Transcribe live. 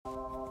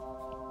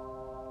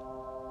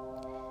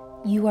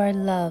You are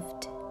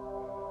loved,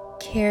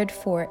 cared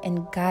for,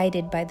 and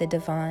guided by the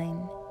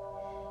divine.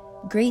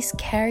 Grace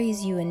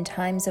carries you in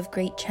times of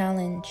great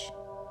challenge.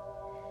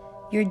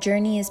 Your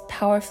journey is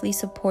powerfully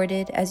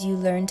supported as you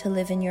learn to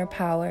live in your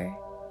power.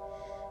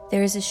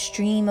 There is a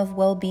stream of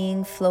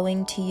well-being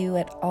flowing to you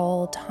at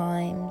all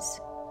times.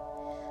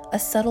 A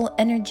subtle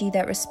energy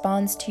that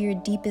responds to your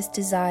deepest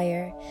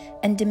desire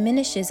and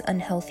diminishes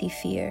unhealthy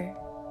fear.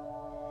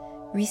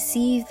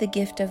 Receive the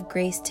gift of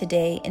grace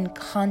today in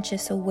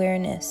conscious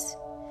awareness.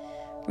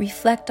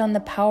 Reflect on the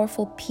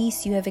powerful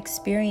peace you have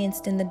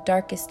experienced in the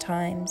darkest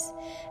times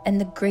and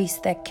the grace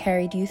that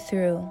carried you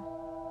through.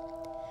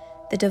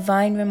 The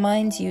divine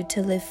reminds you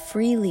to live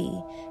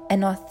freely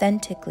and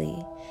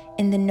authentically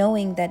in the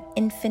knowing that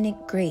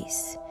infinite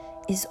grace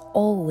is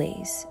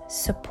always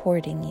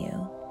supporting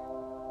you.